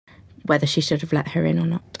whether she should have let her in or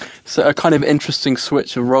not. So a kind of interesting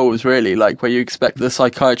switch of roles, really, like where you expect the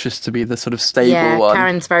psychiatrist to be the sort of stable one.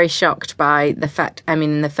 Karen's very shocked by the fact,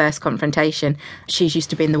 in the first confrontation, she's used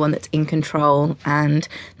to being the one that's in control and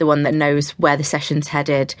the one that knows where the session's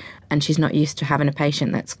headed, and she's not used to having a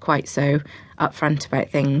patient that's quite so upfront about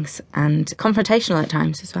things and confrontational at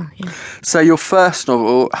times as well. Yeah. So your first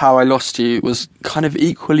novel, How I Lost You, was kind of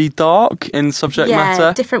equally dark in subject matter?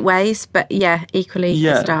 Yeah, different ways, but equally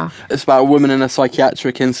as dark. It's about a woman in a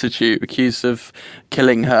psychiatric institute accused of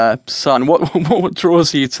killing her son. What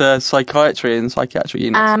draws you to psychiatry and psychiatric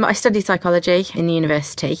units? I studied psychology in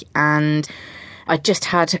university, and I just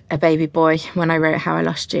had a baby boy when I wrote How I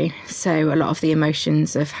Lost You. So a lot of the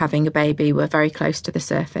emotions of having a baby were very close to the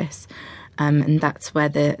surface. And that's where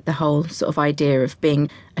the whole sort of idea of being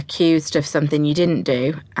accused of something you didn't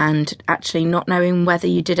do and actually not knowing whether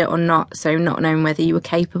you did it or not, so not knowing whether you were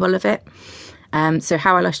capable of it. So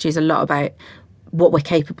How I Lost You is a lot about what we're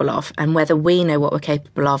capable of and whether we know what we're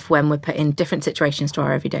capable of when we're put in different situations to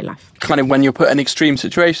our everyday life. Kind of when you're put in extreme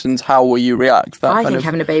situations, how will you react? I think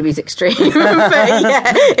having a baby is extreme. But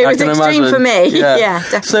it was extreme for me. Yeah,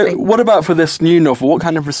 definitely. So what about for this new novel? What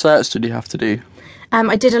kind of research did you have to do?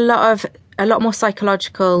 I did a lot more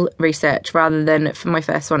psychological research rather than, for my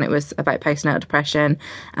first one, it was about postnatal depression.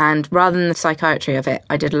 And rather than the psychiatry of it,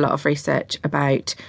 I did a lot of research about